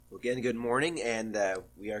Again, good morning, and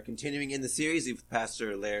we are continuing in the series with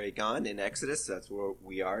Pastor Larry Gahn in Exodus. That's where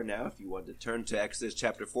we are now. If you want to turn to Exodus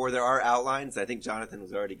chapter 4, there are outlines. I think Jonathan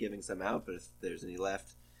was already giving some out, but if there's any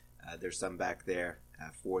left, there's some back there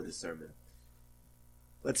for the sermon.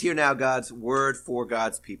 Let's hear now God's word for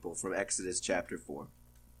God's people from Exodus chapter 4.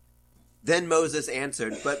 Then Moses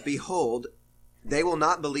answered, "But behold, they will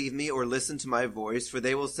not believe me or listen to my voice, for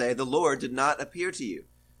they will say, 'The Lord did not appear to you.'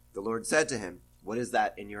 The Lord said to him, 'What is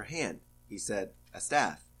that in your hand?' He said, 'A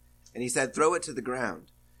staff.' And he said, 'Throw it to the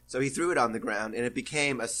ground.' So he threw it on the ground, and it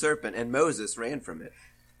became a serpent, and Moses ran from it.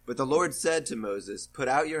 But the Lord said to Moses, 'Put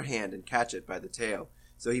out your hand and catch it by the tail.'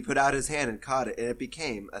 So he put out his hand and caught it, and it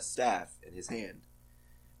became a staff in his hand.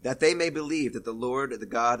 That they may believe that the Lord, the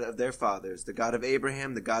God of their fathers, the God of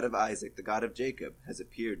Abraham, the God of Isaac, the God of Jacob, has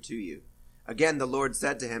appeared to you." Again the Lord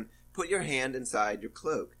said to him, "Put your hand inside your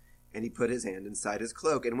cloak." And he put his hand inside his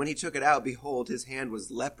cloak, and when he took it out, behold, his hand was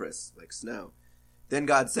leprous, like snow. Then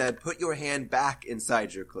God said, "Put your hand back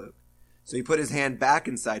inside your cloak." So he put his hand back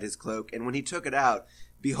inside his cloak, and when he took it out,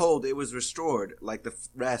 behold, it was restored like the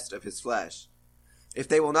rest of his flesh. "If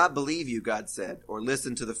they will not believe you," God said, "or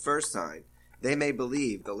listen to the first sign, they may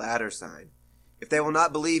believe the latter sign. If they will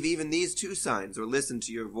not believe even these two signs, or listen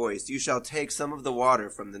to your voice, you shall take some of the water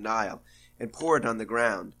from the Nile and pour it on the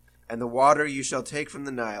ground. And the water you shall take from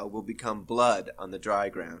the Nile will become blood on the dry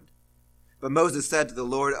ground." But Moses said to the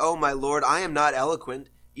Lord, "O my Lord, I am not eloquent,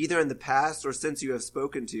 either in the past or since you have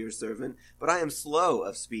spoken to your servant, but I am slow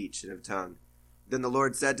of speech and of tongue." Then the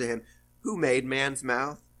Lord said to him, "Who made man's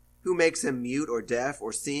mouth? Who makes him mute or deaf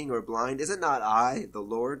or seeing or blind? Is it not I, the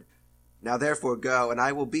Lord? Now therefore go, and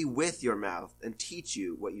I will be with your mouth and teach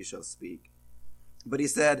you what you shall speak." But he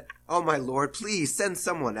said, "O my Lord, please send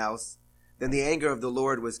someone else." Then the anger of the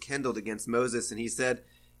Lord was kindled against Moses, and he said,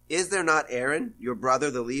 "Is there not Aaron, your brother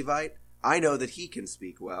the Levite? I know that he can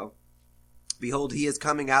speak well. Behold, he is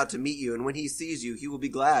coming out to meet you, and when he sees you, he will be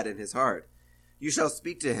glad in his heart. You shall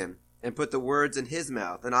speak to him, and put the words in his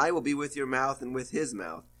mouth, and I will be with your mouth and with his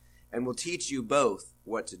mouth, and will teach you both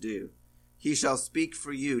what to do. He shall speak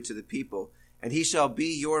for you to the people, and he shall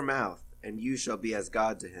be your mouth, and you shall be as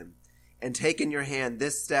God to him. And take in your hand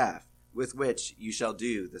this staff, with which you shall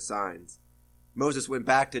do the signs." Moses went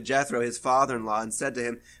back to Jethro, his father-in-law, and said to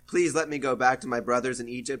him, "Please let me go back to my brothers in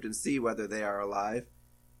Egypt and see whether they are alive."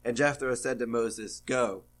 And Jethro said to Moses,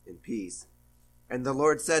 "Go in peace." And the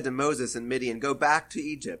Lord said to Moses in Midian, "Go back to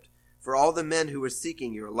Egypt, for all the men who were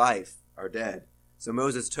seeking your life are dead." So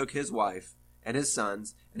Moses took his wife and his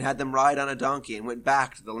sons and had them ride on a donkey and went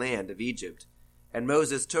back to the land of Egypt. And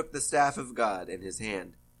Moses took the staff of God in his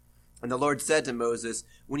hand. And the Lord said to Moses,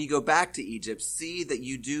 "When you go back to Egypt, see that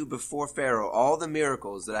you do before Pharaoh all the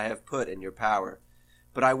miracles that I have put in your power.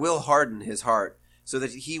 But I will harden his heart, so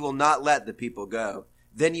that he will not let the people go.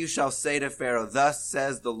 Then you shall say to Pharaoh, 'Thus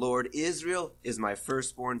says the Lord, Israel is my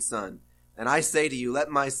firstborn son. And I say to you, let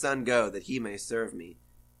my son go, that he may serve me.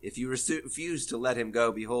 If you refuse to let him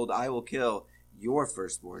go, behold, I will kill your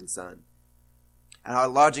firstborn son.' At our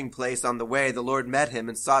lodging place on the way, the Lord met him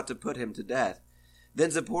and sought to put him to death. Then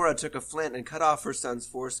Zipporah took a flint and cut off her son's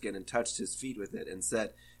foreskin and touched his feet with it and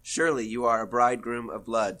said, 'Surely you are a bridegroom of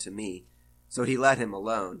blood to me.' So he let him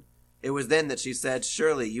alone. It was then that she said,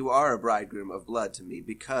 'Surely you are a bridegroom of blood to me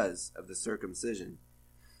because of the circumcision.'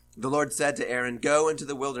 The Lord said to Aaron, 'Go into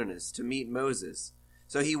the wilderness to meet Moses.'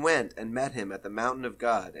 So he went and met him at the mountain of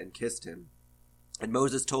God and kissed him. And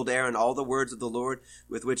Moses told Aaron all the words of the Lord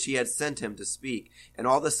with which he had sent him to speak, and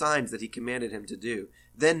all the signs that he commanded him to do.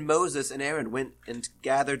 Then Moses and Aaron went and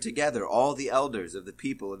gathered together all the elders of the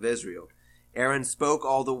people of Israel. Aaron spoke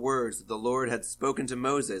all the words that the Lord had spoken to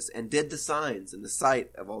Moses, and did the signs in the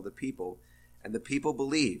sight of all the people. And the people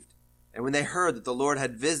believed. And when they heard that the Lord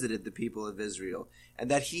had visited the people of Israel,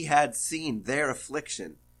 and that he had seen their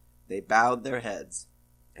affliction, they bowed their heads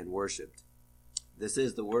and worshipped. This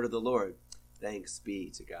is the word of the Lord. Thanks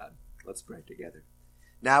be to God. Let's pray together.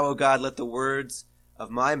 Now, O God, let the words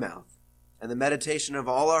of my mouth and the meditation of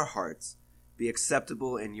all our hearts be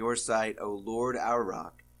acceptable in your sight, O Lord, our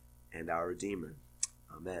rock and our Redeemer.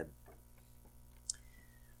 Amen.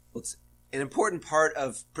 Well, it's an important part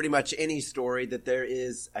of pretty much any story that there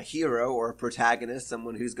is a hero or a protagonist,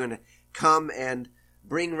 someone who's going to come and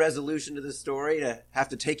bring resolution to the story, to have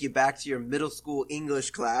to take you back to your middle school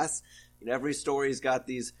English class. Every story's got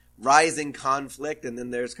these rising conflict, and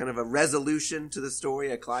then there's kind of a resolution to the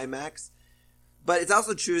story, a climax. But it's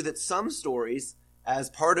also true that some stories,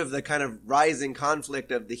 as part of the kind of rising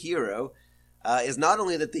conflict of the hero, is not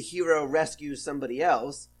only that the hero rescues somebody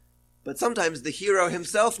else, but sometimes the hero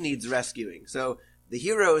himself needs rescuing. So the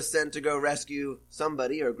hero is sent to go rescue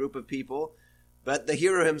somebody or a group of people, But the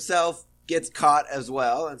hero himself gets caught as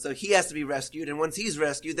well, and so he has to be rescued. And once he's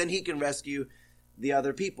rescued, then he can rescue the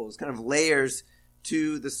other people. It's kind of layers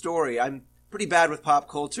to the story. I'm pretty bad with pop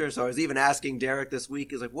culture, so I was even asking Derek this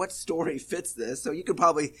week, is like, what story fits this? So you could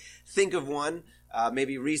probably think of one,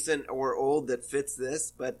 maybe recent or old, that fits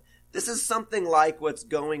this. But this is something like what's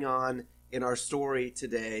going on in our story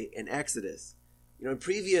today in Exodus. You know, in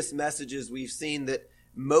previous messages, we've seen that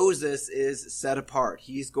Moses is set apart.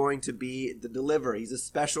 He's going to be the deliverer. He's a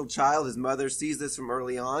special child. His mother sees this from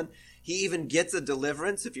early on. He even gets a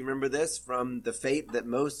deliverance, if you remember this, from the fate that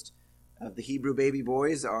most of the Hebrew baby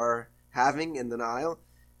boys are having in the Nile.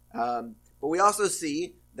 But we also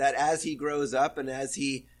see that as he grows up and as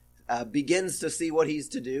he begins to see what he's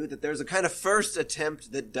to do, that there's a kind of first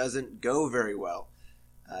attempt that doesn't go very well.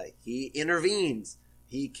 He intervenes.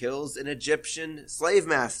 He kills an Egyptian slave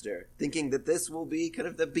master, thinking that this will be kind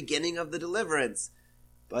of the beginning of the deliverance.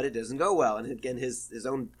 But it doesn't go well. And again, his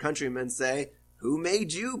own countrymen say, "Who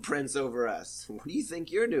made you prince over us? What do you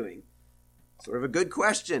think you're doing?" Sort of a good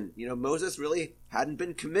question. You know, Moses really hadn't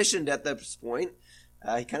been commissioned at this point.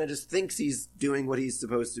 He kind of just thinks he's doing what he's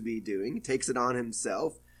supposed to be doing. He takes it on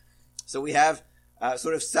himself. So we have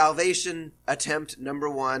sort of salvation attempt number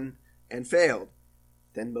one and failed.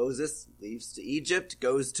 Then Moses leaves to Egypt,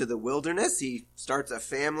 goes to the wilderness. He starts a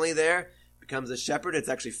family there, becomes a shepherd. It's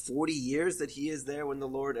actually 40 years that he is there when the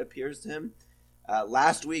Lord appears to him.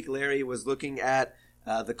 Last week, Larry was looking at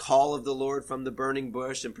the call of the Lord from the burning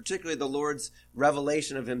bush, and particularly the Lord's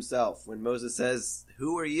revelation of himself when Moses says,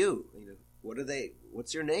 "Who are you?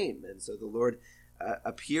 What's your name?" And so the Lord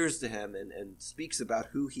appears to him and speaks about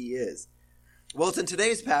who he is. Well, it's in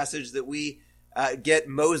today's passage that we get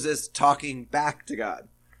Moses talking back to God.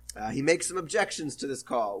 He makes some objections to this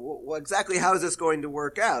call. Well, exactly how is this going to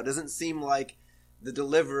work out? It doesn't seem like the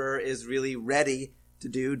deliverer is really ready to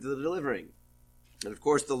do the delivering. And of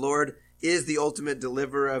course, the Lord is the ultimate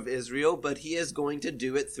deliverer of Israel, but he is going to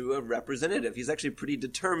do it through a representative. He's actually pretty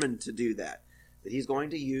determined to do that he's going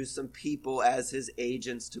to use some people as his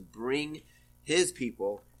agents to bring his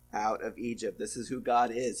people out of Egypt. This is who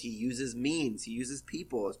God is. He uses means. He uses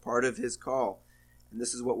people as part of his call. And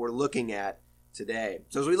this is what we're looking at today.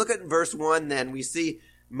 So as we look at verse 1, then, we see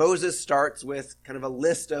Moses starts with kind of a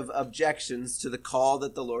list of objections to the call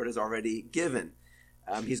that the Lord has already given.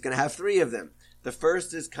 He's going to have 3 of them. The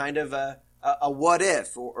first is kind of a what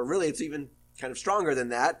if, or really it's even kind of stronger than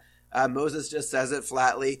that. Moses just says it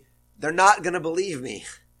flatly. They're not going to believe me.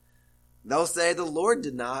 They'll say the Lord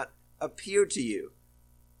did not appear to you.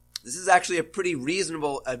 This is actually a pretty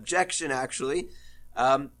reasonable objection, actually.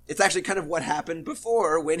 It's actually kind of what happened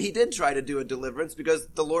before when he did try to do a deliverance, because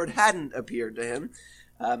the Lord hadn't appeared to him.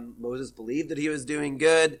 Moses believed that he was doing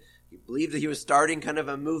good. He believed that he was starting kind of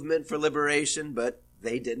a movement for liberation, but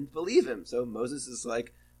they didn't believe him. So Moses is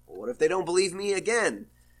like, well, what if they don't believe me again?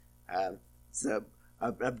 It's an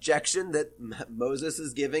objection that Moses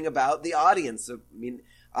is giving about the audience. So, I mean,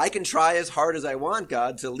 I can try as hard as I want,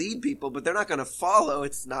 God, to lead people, but they're not going to follow.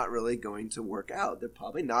 It's not really going to work out. They're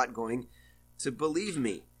probably not going to believe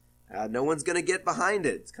me. No one's going to get behind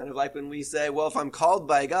it. It's kind of like when we say, well, if I'm called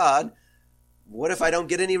by God, what if I don't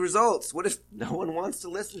get any results? What if no one wants to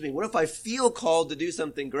listen to me? What if I feel called to do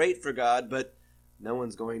something great for God, but no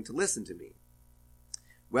one's going to listen to me?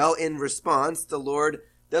 Well, in response, the Lord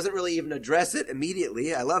doesn't really even address it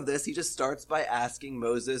immediately. I love this. He just starts by asking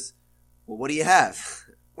Moses, well, what do you have?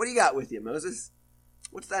 What do you got with you, Moses?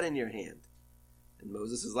 What's that in your hand? And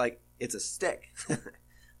Moses is like, it's a stick.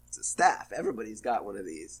 It's a staff. Everybody's got one of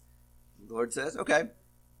these. And the Lord says, okay,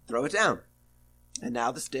 throw it down. And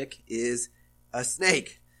now the stick is a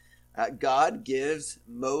snake. God gives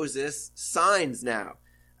Moses signs now.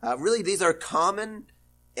 Really, these are common,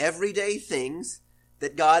 everyday things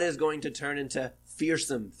that God is going to turn into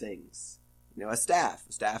fearsome things. You know, a staff.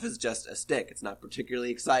 A staff is just a stick. It's not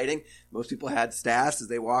particularly exciting. Most people had staffs as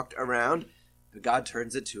they walked around, but God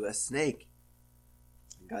turns it to a snake.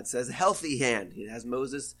 And God says, a healthy hand. He has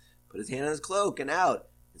Moses put his hand on his cloak and out.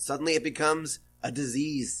 And suddenly it becomes a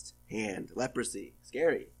diseased hand. Leprosy.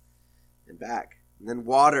 Scary. And back. And then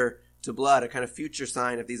water to blood, a kind of future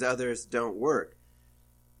sign if these others don't work.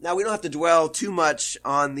 Now, we don't have to dwell too much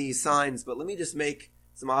on these signs, but let me just make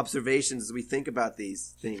some observations as we think about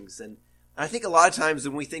these things. And I think a lot of times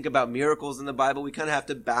when we think about miracles in the Bible, we kind of have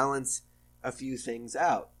to balance a few things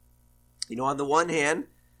out. You know, on the one hand,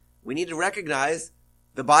 we need to recognize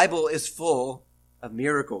the Bible is full of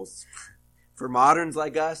miracles. For moderns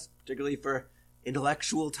like us, particularly for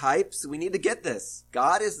intellectual types, we need to get this.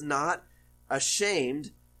 God is not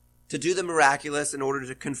ashamed to do the miraculous in order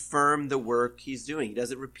to confirm the work he's doing. He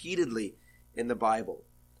does it repeatedly in the Bible.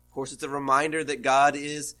 Of course, it's a reminder that God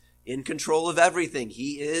is in control of everything.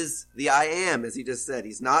 He is the I am, as he just said.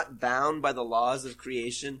 He's not bound by the laws of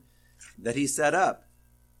creation that he set up.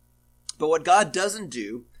 But what God doesn't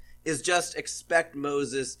do is just expect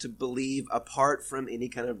Moses to believe apart from any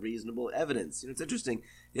kind of reasonable evidence. It's interesting.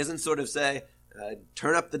 He doesn't sort of say,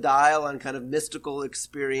 turn up the dial on kind of mystical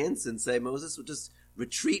experience and say, Moses, will just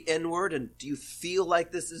retreat inward, and do you feel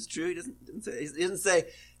like this is true? He doesn't say,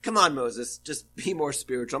 come on, Moses, just be more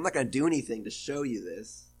spiritual. I'm not going to do anything to show you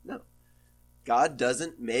this. No. God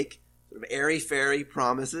doesn't make sort of airy-fairy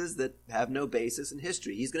promises that have no basis in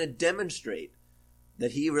history. He's going to demonstrate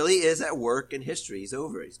that he really is at work in history. He's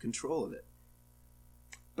over it. He's control of it.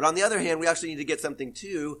 But on the other hand, we actually need to get something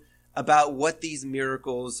too about what these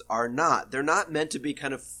miracles are not. They're not meant to be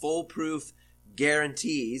kind of foolproof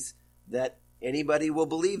guarantees that anybody will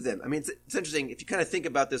believe them. I mean, it's interesting. If you kind of think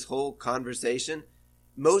about this whole conversation,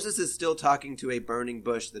 Moses is still talking to a burning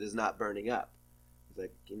bush that is not burning up. It's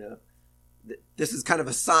like, this is kind of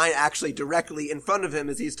a sign actually directly in front of him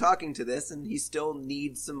as he's talking to this, and he still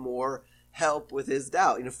needs some more help with his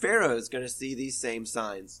doubt. Pharaoh is going to see these same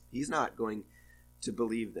signs. He's not going to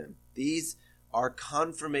believe them. These are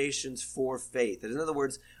confirmations for faith. In other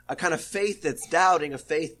words, a kind of faith that's doubting, a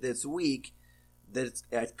faith that's weak, that's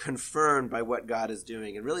confirmed by what God is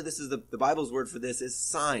doing. And really, this is the Bible's word for this is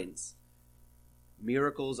signs.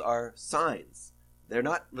 Miracles are signs. They're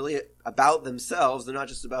not really about themselves. They're not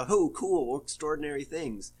just about, oh, cool, extraordinary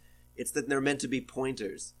things. It's that they're meant to be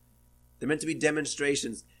pointers. They're meant to be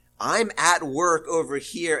demonstrations. I'm at work over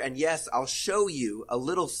here, and yes, I'll show you a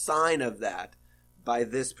little sign of that by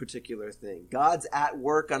this particular thing. God's at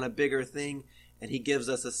work on a bigger thing, and he gives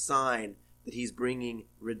us a sign that he's bringing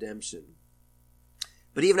redemption.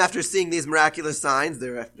 But even after seeing these miraculous signs,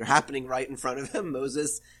 they're happening right in front of him.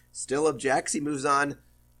 Moses still objects. He moves on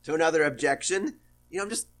to another objection.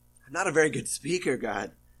 I'm not a very good speaker,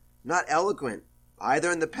 God. I'm not eloquent,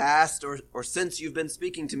 either in the past or since you've been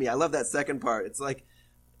speaking to me. I love that second part. It's like,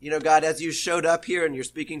 God, as you showed up here and you're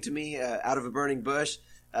speaking to me out of a burning bush,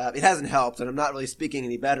 it hasn't helped, and I'm not really speaking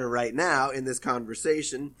any better right now in this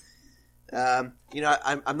conversation. I'm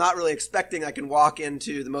not really expecting I can walk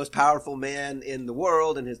into the most powerful man in the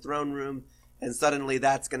world in his throne room, and suddenly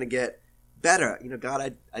that's going to get better.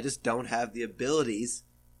 God, I just don't have the abilities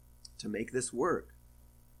to make this work.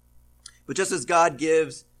 But just as God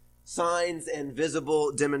gives signs and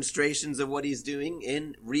visible demonstrations of what he's doing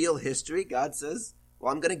in real history, God says,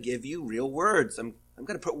 well, I'm going to give you real words. I'm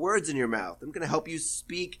going to put words in your mouth. I'm going to help you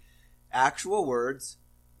speak actual words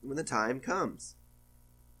when the time comes.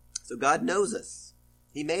 So God knows us.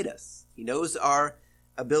 He made us. He knows our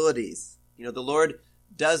abilities. The Lord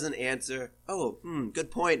doesn't answer,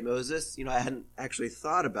 good point, Moses. I hadn't actually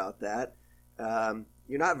thought about that.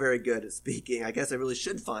 You're not very good at speaking. I guess I really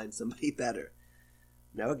should find somebody better.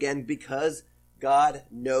 No, again, because God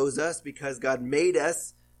knows us, because God made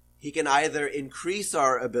us, he can either increase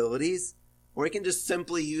our abilities, or he can just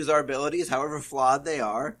simply use our abilities, however flawed they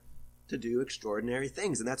are, to do extraordinary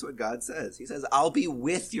things. And that's what God says. He says, I'll be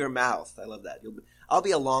with your mouth. I love that. I'll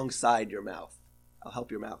be alongside your mouth. I'll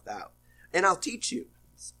help your mouth out. And I'll teach you.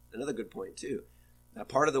 It's another good point, too. Now,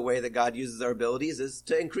 part of the way that God uses our abilities is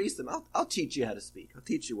to increase them. I'll teach you how to speak. I'll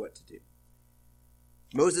teach you what to do.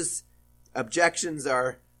 Moses' objections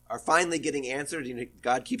are finally getting answered.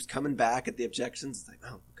 God keeps coming back at the objections. It's like,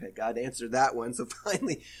 okay, God answered that one. So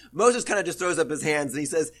finally, Moses kind of just throws up his hands and he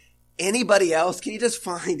says, anybody else? Can you just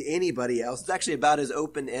find anybody else? It's actually about as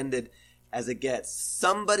open-ended as it gets.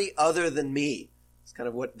 Somebody other than me. It's kind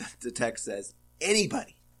of what the text says.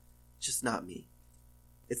 Anybody. Just not me.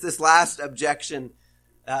 It's this last objection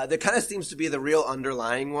that kind of seems to be the real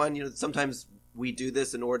underlying one. Sometimes we do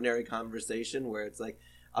this in ordinary conversation where it's like,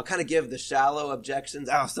 I'll kind of give the shallow objections.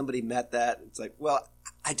 Somebody met that. It's like, well,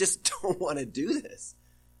 I just don't want to do this.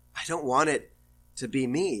 I don't want it to be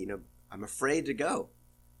me. I'm afraid to go.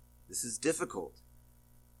 This is difficult.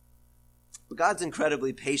 But God's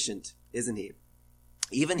incredibly patient, isn't he?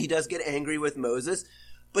 Even he does get angry with Moses,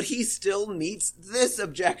 but he still meets this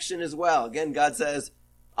objection as well. Again, God says,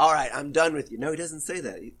 all right, I'm done with you. No, he doesn't say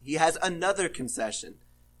that. He has another concession.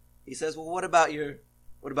 He says, well, what about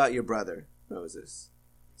your brother, Moses?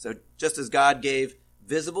 So just as God gave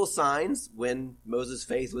visible signs when Moses'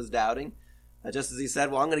 faith was doubting, just as he said,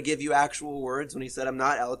 well, I'm going to give you actual words when he said, I'm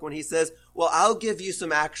not eloquent, he says, well, I'll give you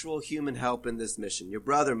some actual human help in this mission. Your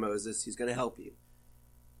brother, Moses, he's going to help you.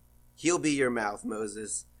 He'll be your mouth,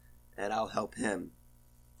 Moses, and I'll help him.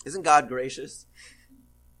 Isn't God gracious?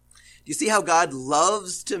 Do you see how God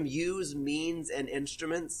loves to use means and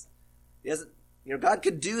instruments? He doesn't, God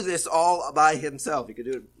could do this all by himself. He could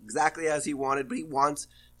do it exactly as he wanted, but he wants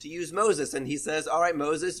to use Moses. And he says, all right,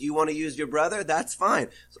 Moses, you want to use your brother? That's fine.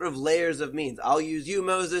 Sort of layers of means. I'll use you,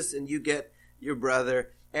 Moses, and you get your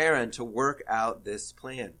brother Aaron to work out this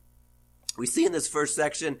plan. We see in this first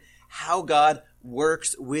section how God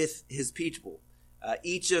works with his people.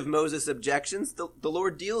 Each of Moses' objections, the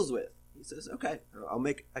Lord deals with. He says, okay, I'll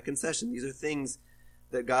make a concession. These are things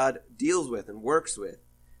that God deals with and works with.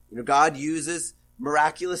 God uses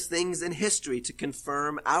miraculous things in history to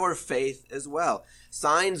confirm our faith as well.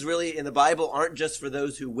 Signs really in the Bible aren't just for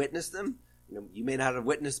those who witness them. You may not have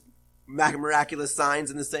witnessed miraculous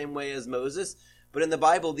signs in the same way as Moses, but in the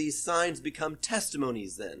Bible, these signs become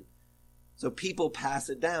testimonies then. So people pass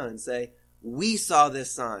it down and say, we saw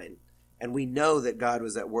this sign, and we know that God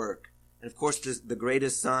was at work. And of course, the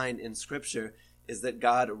greatest sign in Scripture is that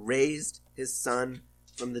God raised his Son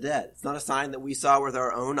from the dead. It's not a sign that we saw with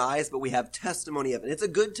our own eyes, but we have testimony of it. And it's a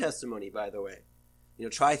good testimony, by the way.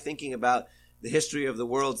 Try thinking about the history of the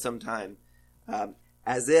world sometime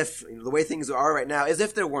as if, the way things are right now, as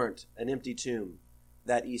if there weren't an empty tomb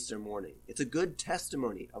that Easter morning. It's a good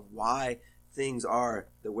testimony of why things are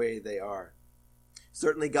the way they are.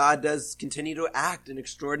 Certainly God does continue to act in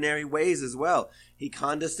extraordinary ways as well. He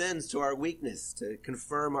condescends to our weakness to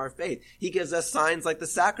confirm our faith. He gives us signs like the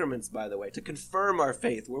sacraments, by the way, to confirm our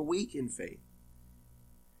faith. We're weak in faith.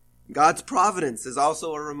 God's providence is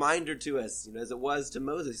also a reminder to us, as it was to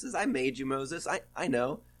Moses. He says, I made you, Moses. I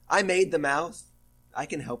know. I made the mouth. I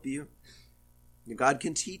can help you. God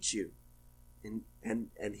can teach you, and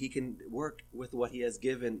he can work with what he has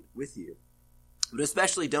given with you. But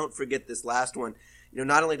especially don't forget this last one.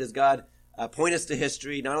 Not only does God point us to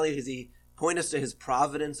history, not only does he point us to his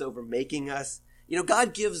providence over making us,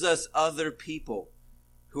 God gives us other people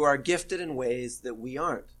who are gifted in ways that we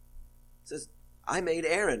aren't. He says, I made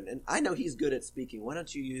Aaron, and I know he's good at speaking. Why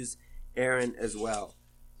don't you use Aaron as well?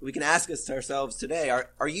 We can ask ourselves today,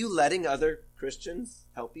 are you letting other Christians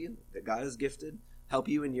help you, that God has gifted, help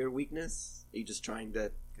you in your weakness? Are you just trying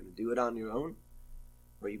to kind of do it on your own?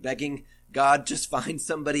 Or are you begging God, just find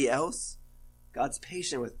somebody else? God's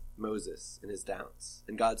patient with Moses in his doubts,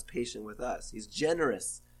 and God's patient with us. He's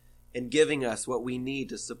generous in giving us what we need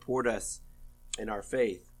to support us in our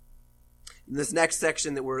faith. In this next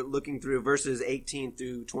section that we're looking through, verses 18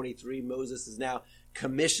 through 23, Moses is now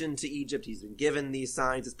commissioned to Egypt. He's been given these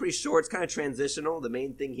signs. It's pretty short. It's kind of transitional. The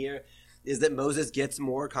main thing here is that Moses gets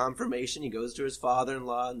more confirmation. He goes to his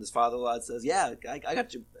father-in-law, and his father-in-law says, yeah, I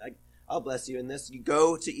got you. I'll bless you in this. You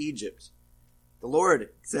go to Egypt. The Lord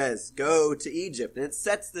says, go to Egypt. And it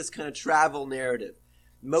sets this kind of travel narrative.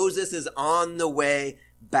 Moses is on the way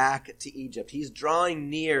back to Egypt. He's drawing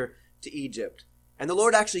near to Egypt. And the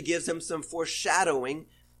Lord actually gives him some foreshadowing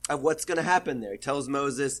of what's going to happen there. He tells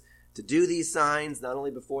Moses to do these signs, not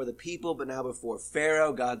only before the people, but now before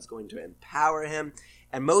Pharaoh. God's going to empower him.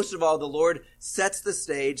 And most of all, the Lord sets the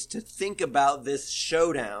stage to think about this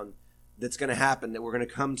showdown that's going to happen, that we're going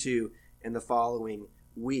to come to in the following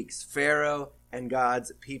weeks. Pharaoh and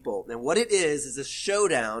God's people. And what it is a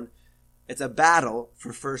showdown. It's a battle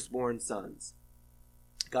for firstborn sons.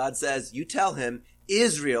 God says, you tell him,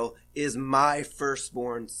 Israel is my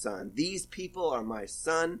firstborn son. These people are my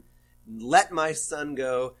son. Let my son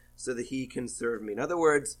go so that he can serve me. In other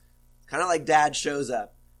words, kind of like dad shows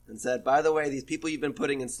up and said, by the way, these people you've been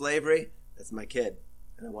putting in slavery, that's my kid,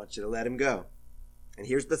 and I want you to let him go. And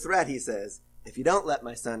here's the threat, he says, if you don't let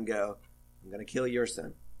my son go, I'm going to kill your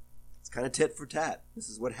son. It's kind of tit for tat. This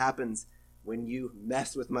is what happens when you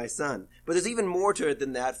mess with my son. But there's even more to it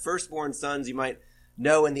than that. Firstborn sons, you might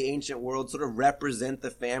know in the ancient world, sort of represent the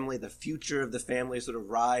family. The future of the family sort of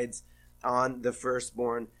rides on the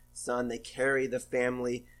firstborn son. They carry the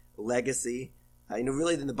family legacy.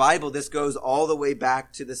 Really in the Bible, this goes all the way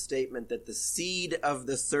back to the statement that the seed of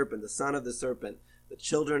the serpent, the son of the serpent, the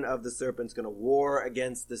children of the serpent is going to war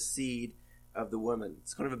against the seed of the woman.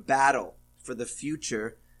 It's kind of a battle for the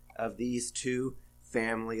future of these two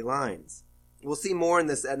family lines. We'll see more in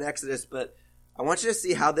this in Exodus, but I want you to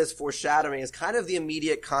see how this foreshadowing is kind of the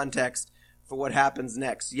immediate context for what happens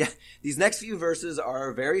next. Yeah, these next few verses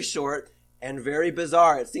are very short and very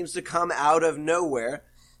bizarre. It seems to come out of nowhere,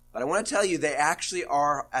 but I want to tell you they actually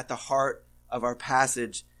are at the heart of our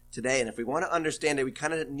passage today. And if we want to understand it, we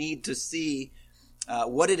kind of need to see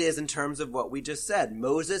what it is in terms of what we just said.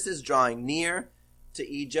 Moses is drawing near to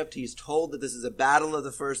Egypt. He's told that this is a battle of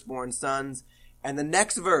the firstborn sons. And the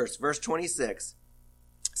next verse, verse 26,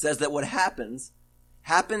 says that what happens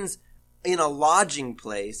in a lodging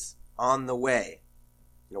place on the way.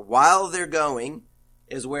 While they're going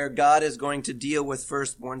is where God is going to deal with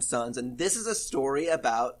firstborn sons. And this is a story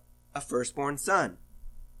about a firstborn son.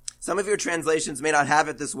 Some of your translations may not have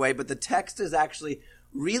it this way, but the text is actually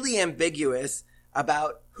really ambiguous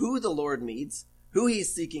about who the Lord meets, who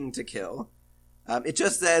he's seeking to kill. It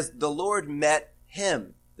just says the Lord met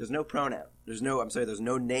him. There's no pronoun. There's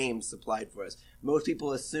no name supplied for us. Most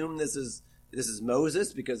people assume this is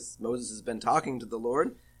Moses because Moses has been talking to the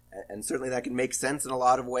Lord, and certainly that can make sense in a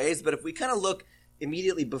lot of ways. But if we kind of look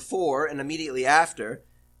immediately before and immediately after,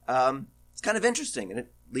 it's kind of interesting, and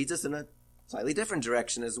it leads us in a slightly different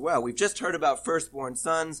direction as well. We've just heard about firstborn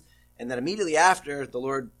sons, and then immediately after the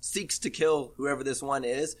Lord seeks to kill whoever this one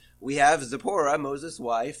is, we have Zipporah, Moses'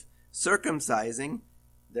 wife, circumcising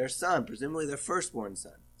their son, presumably their firstborn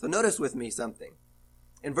son. So notice with me something.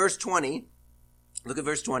 In verse 20, look at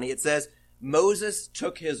verse 20, it says, Moses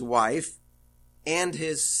took his wife and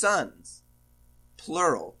his sons,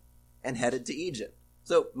 plural, and headed to Egypt.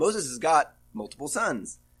 So Moses has got multiple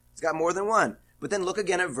sons. He's got more than one. But then look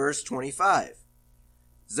again at verse 25.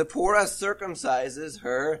 Zipporah circumcises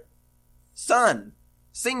her son,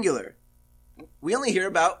 singular. We only hear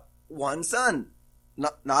about one son,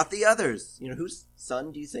 not the others. Whose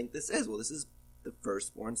son do you think this is? Well, this is the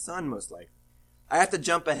firstborn son, most likely. I have to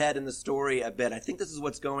jump ahead in the story a bit. I think this is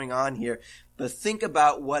what's going on here. But think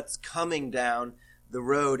about what's coming down the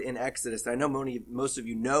road in Exodus. I know most of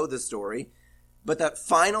you know the story. But that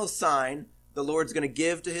final sign the Lord's going to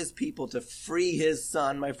give to his people to free his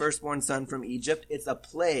son, my firstborn son, from Egypt, it's a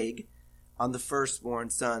plague on the firstborn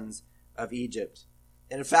sons of Egypt.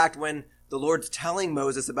 And in fact, when the Lord's telling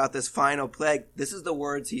Moses about this final plague, this is the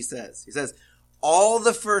words he says. He says, all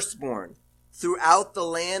the firstborn throughout the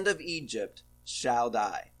land of Egypt shall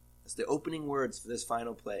die. That's the opening words for this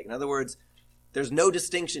final plague. In other words, there's no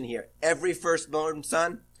distinction here. Every firstborn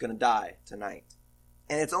son is going to die tonight.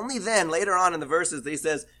 And it's only then, later on in the verses, that he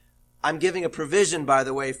says, I'm giving a provision, by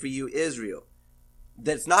the way, for you, Israel,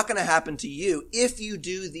 that it's not going to happen to you if you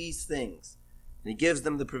do these things. And he gives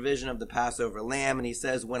them the provision of the Passover lamb, and he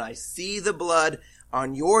says, when I see the blood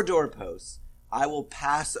on your doorposts, I will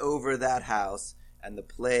pass over that house, and the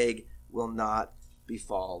plague will not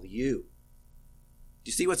befall you. Do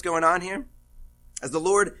you see what's going on here? As the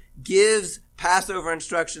Lord gives Passover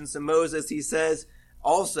instructions to Moses, he says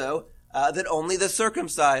also that only the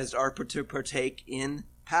circumcised are to partake in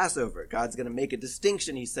Passover. God's going to make a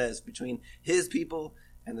distinction, he says, between his people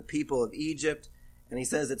and the people of Egypt. And he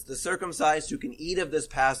says it's the circumcised who can eat of this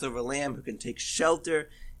Passover lamb, who can take shelter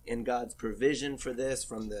in God's provision for this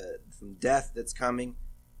from death that's coming.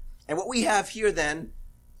 And what we have here then,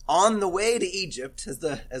 on the way to Egypt,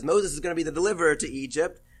 as Moses is going to be the deliverer to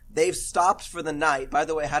Egypt, they've stopped for the night. By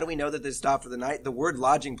the way, how do we know that they stopped for the night? The word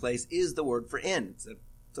lodging place is the word for inn.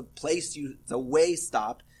 It's a place, it's a way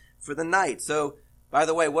stop for the night. So, by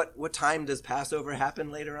the way, what time does Passover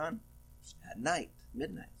happen later on? At night,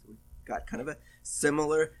 midnight. So we've got kind of a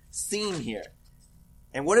similar scene here.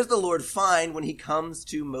 And what does the Lord find when he comes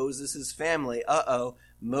to Moses' family?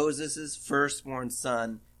 Moses' firstborn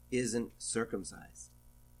son isn't circumcised.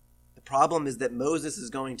 The problem is that Moses is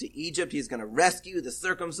going to Egypt. He's going to rescue the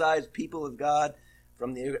circumcised people of God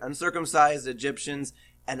from the uncircumcised Egyptians.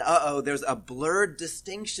 And there's a blurred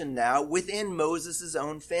distinction now within Moses'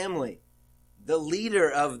 own family. The leader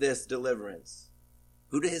of this deliverance.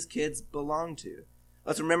 Who do his kids belong to?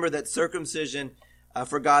 Let's remember that circumcision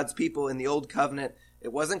for God's people in the Old Covenant,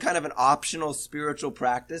 it wasn't kind of an optional spiritual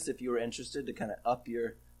practice if you were interested to kind of up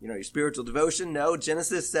your spiritual devotion. No,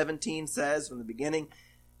 Genesis 17 says from the beginning,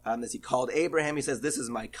 as he called Abraham, he says, this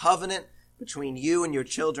is my covenant between you and your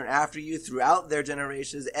children after you throughout their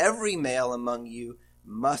generations. Every male among you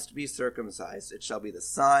must be circumcised. It shall be the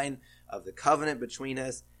sign of the covenant between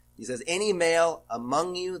us. He says, any male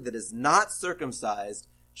among you that is not circumcised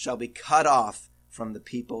shall be cut off from the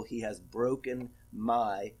people. He has broken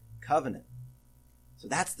my covenant. So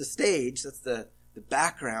that's the stage. That's the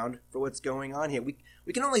background for what's going on here.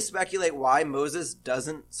 We can only speculate why Moses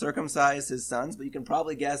doesn't circumcise his sons, but you can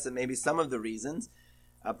probably guess at maybe some of the reasons.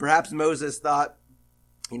 Perhaps Moses thought,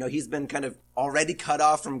 he's been kind of already cut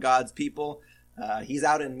off from God's people. He's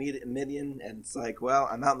out in Midian, and it's like, well,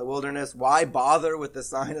 I'm out in the wilderness. Why bother with the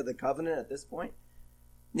sign of the covenant at this point?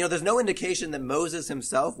 There's no indication that Moses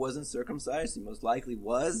himself wasn't circumcised. He most likely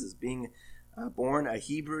was, as being born a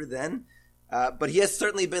Hebrew then. But he has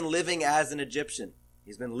certainly been living as an Egyptian.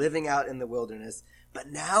 He's been living out in the wilderness. But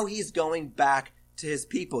now he's going back to his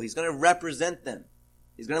people. He's going to represent them.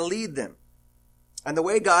 He's going to lead them. And the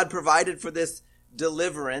way God provided for this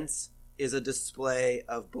deliverance is a display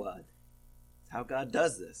of blood. How God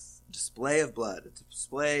does this. A display of blood. A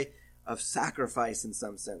display of sacrifice in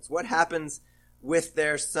some sense. What happens with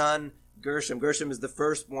their son Gershom? Gershom is the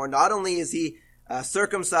firstborn. Not only is he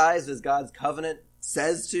circumcised as God's covenant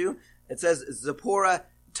says to, it says Zipporah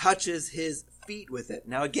touches his feet with it.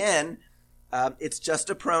 Now again, it's just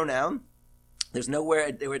a pronoun. There's nowhere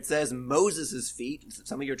where it says Moses' feet.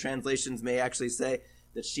 Some of your translations may actually say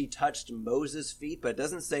that she touched Moses' feet, but it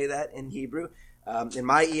doesn't say that in Hebrew. In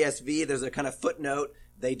my ESV, there's a kind of footnote.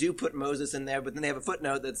 They do put Moses in there, but then they have a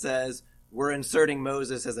footnote that says, we're inserting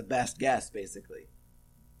Moses as a best guess, basically.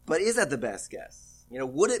 But is that the best guess?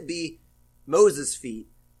 Would it be Moses' feet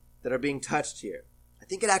that are being touched here? I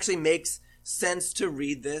think it actually makes sense to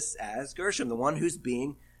read this as Gershom, the one who's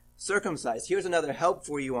being circumcised. Here's another help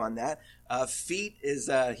for you on that. Feet is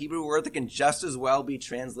a Hebrew word that can just as well be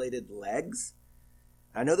translated legs.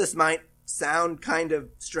 I know this might sound kind of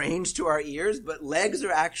strange to our ears, but legs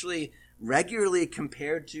are actually regularly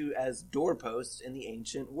compared to as doorposts in the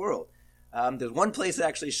ancient world. There's one place that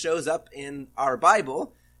actually shows up in our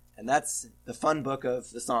Bible, and that's the fun book of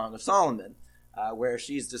the Song of Solomon, where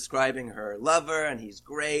she's describing her lover, and he's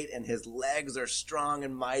great, and his legs are strong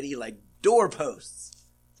and mighty like doorposts.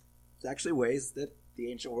 There's actually ways that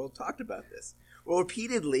the ancient world talked about this. Well,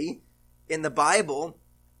 repeatedly in the Bible,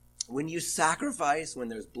 when you sacrifice, when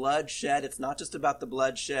there's blood shed, it's not just about the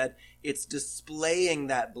blood shed, it's displaying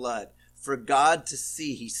that blood for God to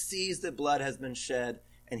see. He sees that blood has been shed,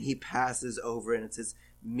 and he passes over, and it's his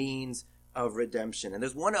means of redemption. And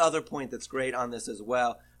there's one other point that's great on this as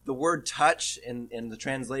well. The word touch in the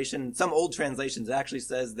translation, some old translations actually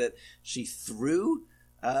says that she threw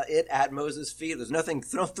it at Moses' feet. There's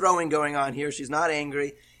no throwing going on here. She's not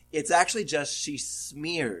angry. It's actually just she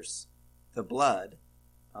smears the blood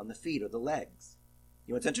on the feet or the legs.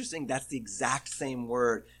 What's interesting? That's the exact same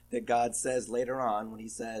word that God says later on when he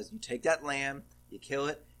says, you take that lamb, you kill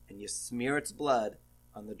it, and you smear its blood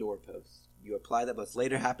on the doorpost. You apply that, but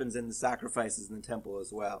later happens in the sacrifices in the temple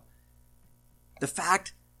as well. The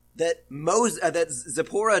fact that that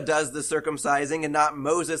Zipporah does the circumcising and not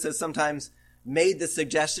Moses has sometimes made the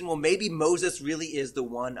suggestion, well, maybe Moses really is the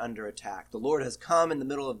one under attack. The Lord has come in the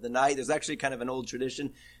middle of the night. There's actually kind of an old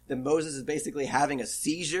tradition that Moses is basically having a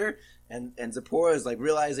seizure, and Zipporah is like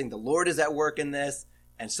realizing the Lord is at work in this,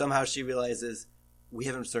 and somehow she realizes, we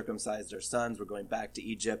haven't circumcised our sons, we're going back to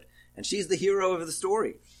Egypt, and she's the hero of the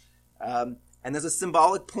story. And there's a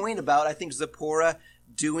symbolic point about, I think, Zipporah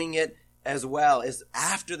doing it as well. Is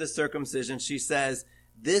after the circumcision, she says,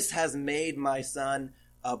 this has made my son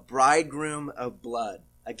a bridegroom of blood.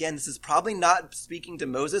 Again, this is probably not speaking to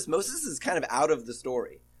Moses. Moses is kind of out of the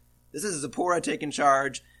story. This is Zipporah taking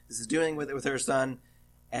charge. This is doing with her son.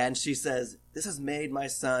 And she says, this has made my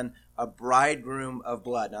son a bridegroom of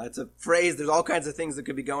blood. Now, it's a phrase. There's all kinds of things that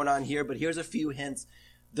could be going on here, but here's a few hints.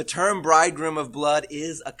 The term bridegroom of blood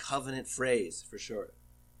is a covenant phrase, for sure.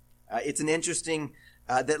 It's an interesting,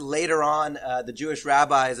 that later on, the Jewish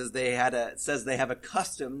rabbis, says they have a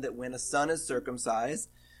custom that when a son is circumcised,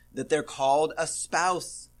 that they're called a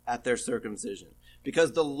spouse at their circumcision,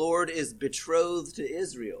 because the Lord is betrothed to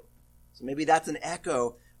Israel. So maybe that's an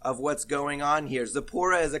echo of what's going on here.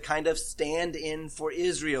 Zipporah is a kind of stand-in for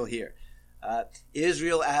Israel here.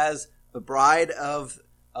 Israel as the bride of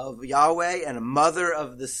Yahweh and a mother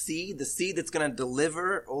of the seed that's going to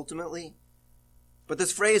deliver ultimately. But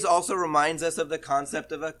this phrase also reminds us of the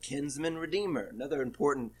concept of a kinsman redeemer, another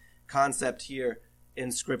important concept here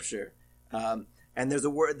in Scripture. And the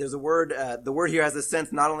word here has a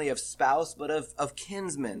sense not only of spouse, but of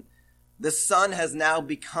kinsman. The son has now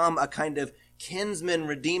become a kind of kinsman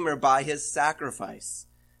redeemer by his sacrifice,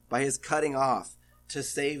 by his cutting off to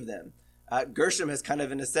save them. Gershom has kind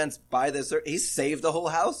of, in a sense, by this, he's saved the whole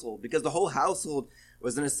household, because the whole household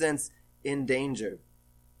was, in a sense, in danger.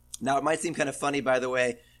 Now, it might seem kind of funny, by the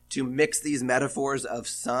way, to mix these metaphors of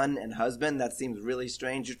son and husband. That seems really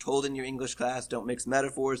strange. You're told in your English class, don't mix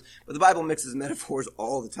metaphors. But the Bible mixes metaphors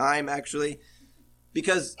all the time, actually.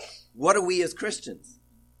 Because what are we as Christians?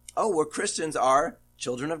 Oh, we're Christians are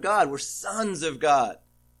children of God. We're sons of God.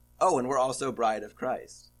 Oh, and we're also bride of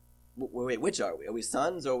Christ. Wait, which are we? Are we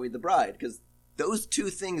sons or are we the bride? Because those two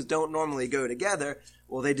things don't normally go together.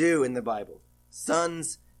 Well, they do in the Bible.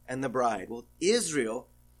 Sons and the bride. Well, Israel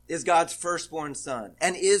is God's firstborn son.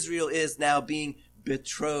 And Israel is now being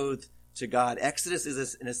betrothed to God. Exodus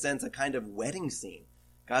is, in a sense, a kind of wedding scene.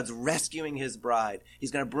 God's rescuing his bride.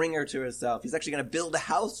 He's going to bring her to himself. He's actually going to build a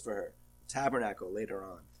house for her, a tabernacle later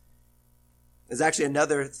on. There's actually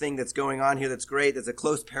another thing that's going on here that's great. There's a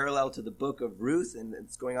close parallel to the book of Ruth, and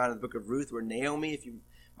it's going on in the book of Ruth where Naomi, if you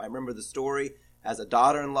might remember the story, has a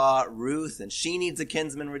daughter-in-law, Ruth, and she needs a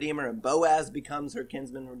kinsman redeemer, and Boaz becomes her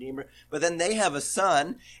kinsman redeemer. But then they have a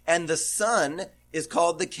son, and the son is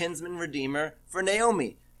called the kinsman redeemer for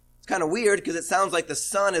Naomi. It's kind of weird because it sounds like the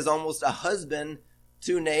son is almost a husband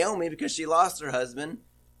to Naomi because she lost her husband.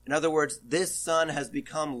 In other words, this son has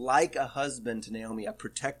become like a husband to Naomi, a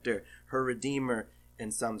protector, her redeemer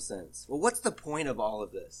in some sense. Well, what's the point of all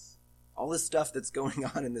of this? All this stuff that's going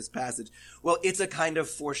on in this passage? Well, it's a kind of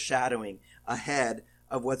foreshadowing ahead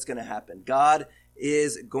of what's going to happen. God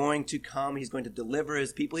is going to come. He's going to deliver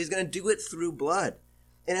his people. He's going to do it through blood.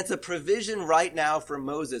 And it's a provision right now for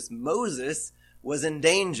Moses. Moses was in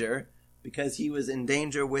danger because he was in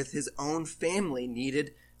danger with his own family,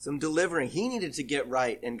 needed some delivering. He needed to get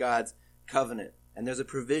right in God's covenant. And there's a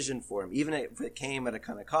provision for him, even if it came at a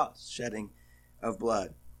kind of cost, shedding of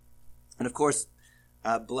blood. And of course,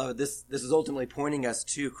 beloved, this is ultimately pointing us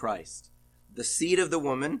to Christ, the seed of the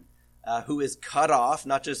woman who is cut off,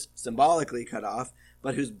 not just symbolically cut off,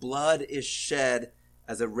 but whose blood is shed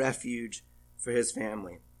as a refuge for his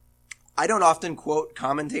family. I don't often quote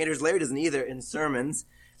commentators. Larry doesn't either in sermons.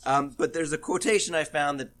 But there's a quotation I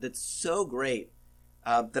found that's so great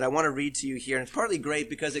that I want to read to you here. And it's partly great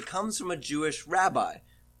because it comes from a Jewish rabbi.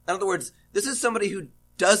 In other words, this is somebody who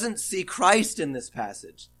doesn't see Christ in this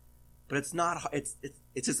passage. But it's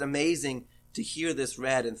just amazing to hear this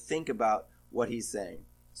read and think about what he's saying.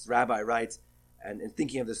 This rabbi writes, and in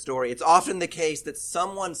thinking of the story, it's often the case that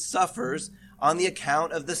someone suffers on the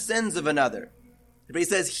account of the sins of another. But he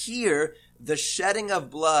says here, the shedding of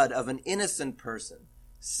blood of an innocent person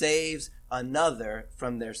saves another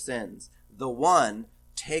from their sins. The one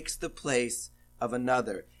takes the place of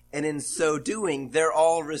another. And in so doing, they're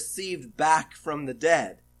all received back from the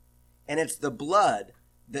dead. And it's the blood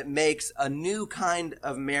that makes a new kind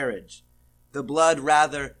of marriage. The blood,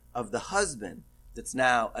 rather, of the husband that's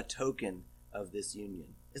now a token of this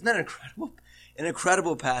union. Isn't that incredible? An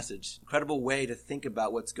incredible passage, incredible way to think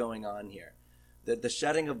about what's going on here. That the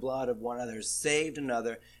shedding of blood of one another has saved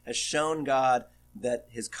another, has shown God that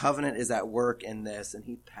his covenant is at work in this, and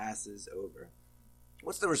he passes over.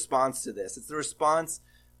 What's the response to this? It's the response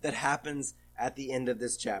that happens at the end of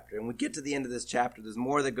this chapter. And we get to the end of this chapter, there's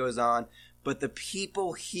more that goes on, but the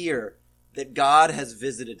people hear that God has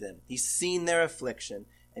visited them. He's seen their affliction,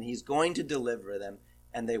 and he's going to deliver them,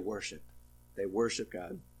 and they worship. They worship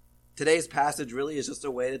God. Today's passage really is just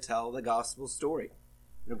a way to tell the gospel story.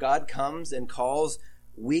 You know, God comes and calls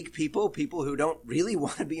weak people who don't really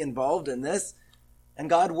want to be involved in this, and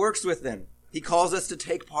God works with them. He calls us to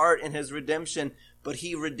take part in his redemption, but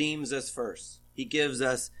he redeems us first. He gives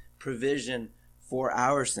us provision for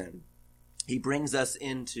our sin. He brings us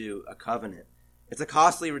into a covenant. It's a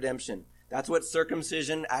costly redemption. That's what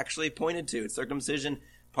circumcision actually pointed to. Circumcision,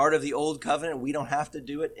 part of the old covenant. We don't have to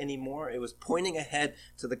do it anymore. It was pointing ahead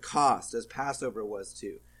to the cost, as Passover was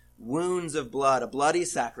too. Wounds of blood, a bloody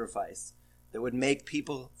sacrifice that would make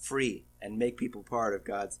people free and make people part of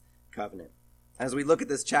God's covenant. As we look at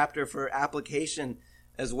this chapter for application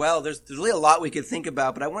as well, there's really a lot we could think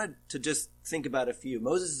about, but I wanted to just think about a few.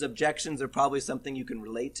 Moses' objections are probably something you can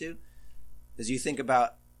relate to as you think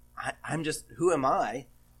about, who am I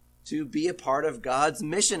to be a part of God's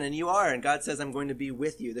mission? And you are, and God says, I'm going to be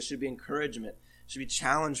with you. This should be encouragement. It should be a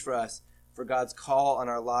challenge for us for God's call on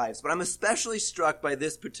our lives. But I'm especially struck by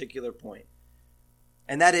this particular point,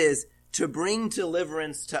 and that is, to bring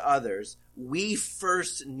deliverance to others, we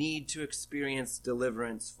first need to experience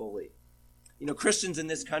deliverance fully. You know, Christians in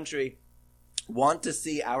this country want to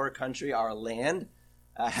see our country, our land,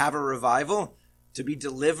 have a revival, to be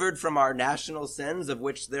delivered from our national sins, of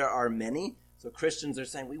which there are many. So Christians are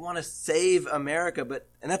saying, we want to save America,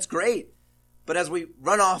 and that's great. But as we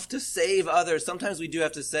run off to save others, sometimes we do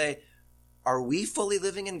have to say, are we fully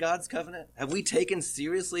living in God's covenant? Have we taken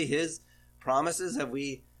seriously his promises? Have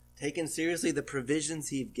we taken seriously the provisions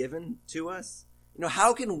he's given to us? You know,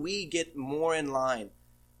 how can we get more in line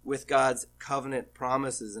with God's covenant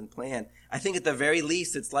promises and plan? I think at the very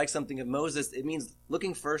least, it's like something of Moses. It means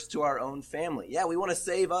looking first to our own family. Yeah, we want to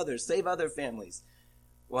save others, save other families.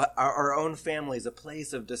 Well, our own family is a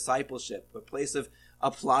place of discipleship, a place of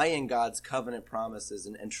applying God's covenant promises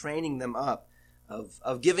and training them up,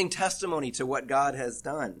 of giving testimony to what God has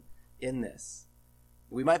done in this.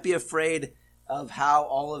 We might be afraid of how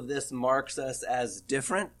all of this marks us as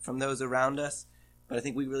different from those around us, but I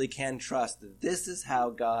think we really can trust that this is how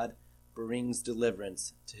God brings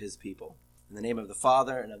deliverance to his people. In the name of the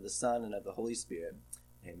Father, and of the Son, and of the Holy Spirit,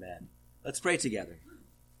 amen. Let's pray together.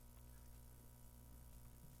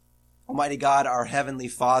 Almighty God, our heavenly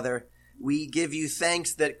Father, we give you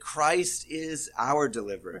thanks that Christ is our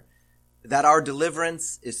deliverer, that our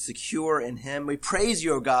deliverance is secure in him. We praise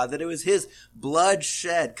you, O God, that it was his blood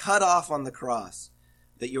shed, cut off on the cross,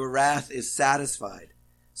 that your wrath is satisfied,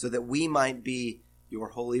 so that we might be your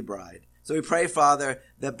holy bride. So we pray, Father,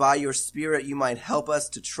 that by your Spirit you might help us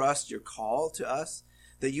to trust your call to us,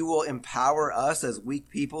 that you will empower us as weak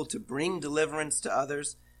people to bring deliverance to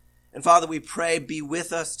others. And Father, we pray, be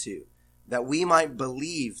with us too, that we might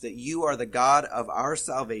believe that you are the God of our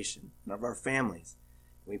salvation and of our families.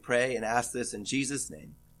 We pray and ask this in Jesus'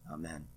 name. Amen.